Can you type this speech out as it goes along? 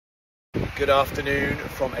Good afternoon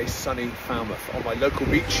from a sunny Falmouth on my local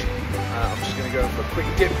beach. I'm just going to go for a quick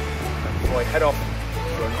dip before I head off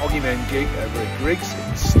for an Oggy Men gig over at Griggs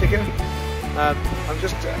in Sticker. I'm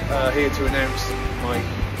just here to announce my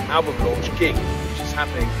album launch gig, which is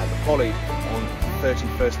happening at the Poly on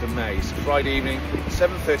 31st of May. It's Friday evening,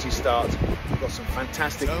 7:30 start. We've got some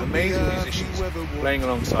fantastic, amazing musicians playing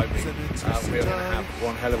alongside me. We're going to have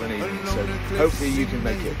one hell of an evening, so hopefully you can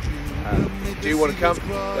make it. If you do want to come,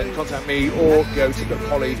 then contact me or go to the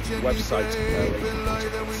Poly website where you can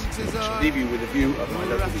contact us. I shall leave you with a view of my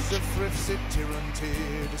local beach.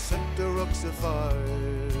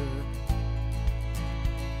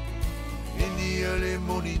 In the early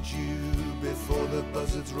morning dew, before the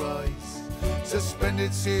buzzards rise,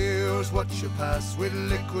 suspended seals watch you pass with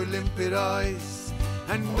liquid limpid eyes,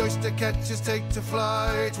 and oyster catchers take to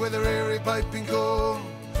flight with their airy piping call.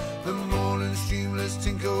 The moorland streamlets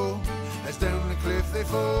tinkle as down the cliff they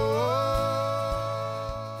fall.